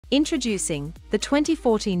Introducing the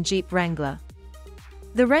 2014 Jeep Wrangler.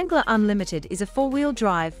 The Wrangler Unlimited is a four-wheel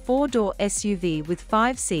drive, four-door SUV with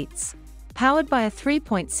 5 seats, powered by a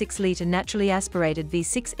 3.6-litre naturally aspirated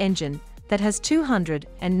V6 engine that has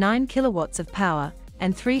 209 kilowatts of power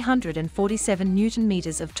and 347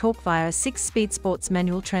 Newton-meters of torque via a 6-speed sports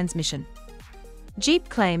manual transmission. Jeep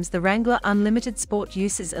claims the Wrangler Unlimited Sport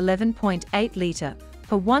uses 11.8-litre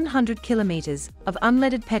per 100 kilometers of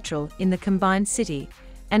unleaded petrol in the combined city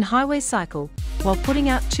and highway cycle, while putting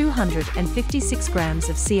out 256 grams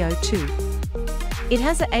of CO2. It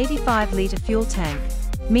has a 85-litre fuel tank,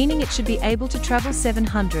 meaning it should be able to travel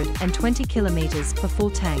 720 kilometers per full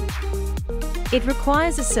tank. It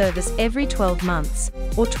requires a service every 12 months,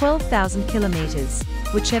 or 12,000 kilometers,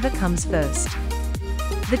 whichever comes first.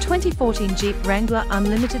 The 2014 Jeep Wrangler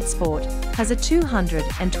Unlimited Sport has a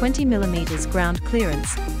 220mm ground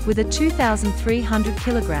clearance, with a 2,300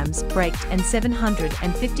 kilograms braked and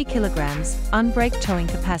 750 kilograms unbraked towing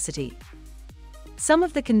capacity. Some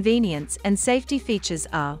of the convenience and safety features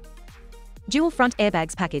are: dual front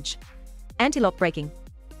airbags package, anti-lock braking,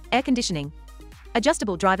 air conditioning,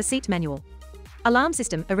 adjustable driver seat manual, alarm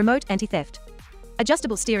system, a remote anti-theft,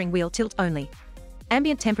 adjustable steering wheel tilt only,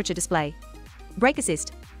 ambient temperature display, brake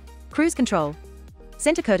assist, cruise control,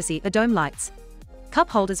 center courtesy, dome lights, cup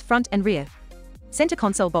holders front and rear, center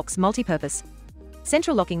console box multi-purpose,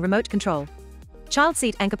 central locking remote control, child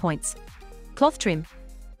seat anchor points, cloth trim,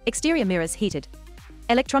 exterior mirrors heated,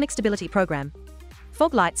 electronic stability program,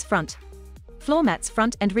 fog lights front, floor mats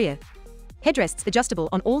front and rear, headrests adjustable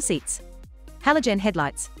on all seats, halogen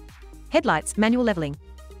headlights, headlights manual leveling,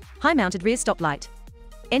 high-mounted rear stop light,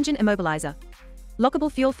 engine immobilizer, lockable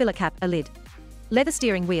fuel filler cap, a lid, leather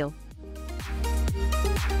steering wheel.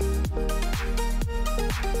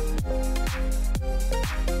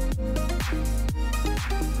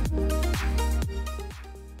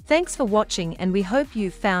 Thanks for watching, and we hope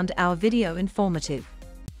you found our video informative.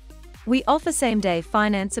 We offer same-day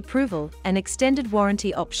finance approval and extended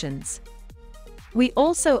warranty options. We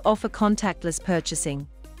also offer contactless purchasing.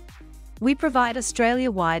 We provide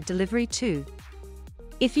Australia-wide delivery too.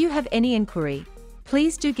 If you have any inquiry,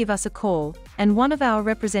 please do give us a call, and one of our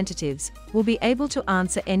representatives will be able to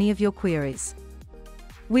answer any of your queries.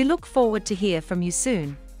 We look forward to hear from you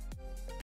soon.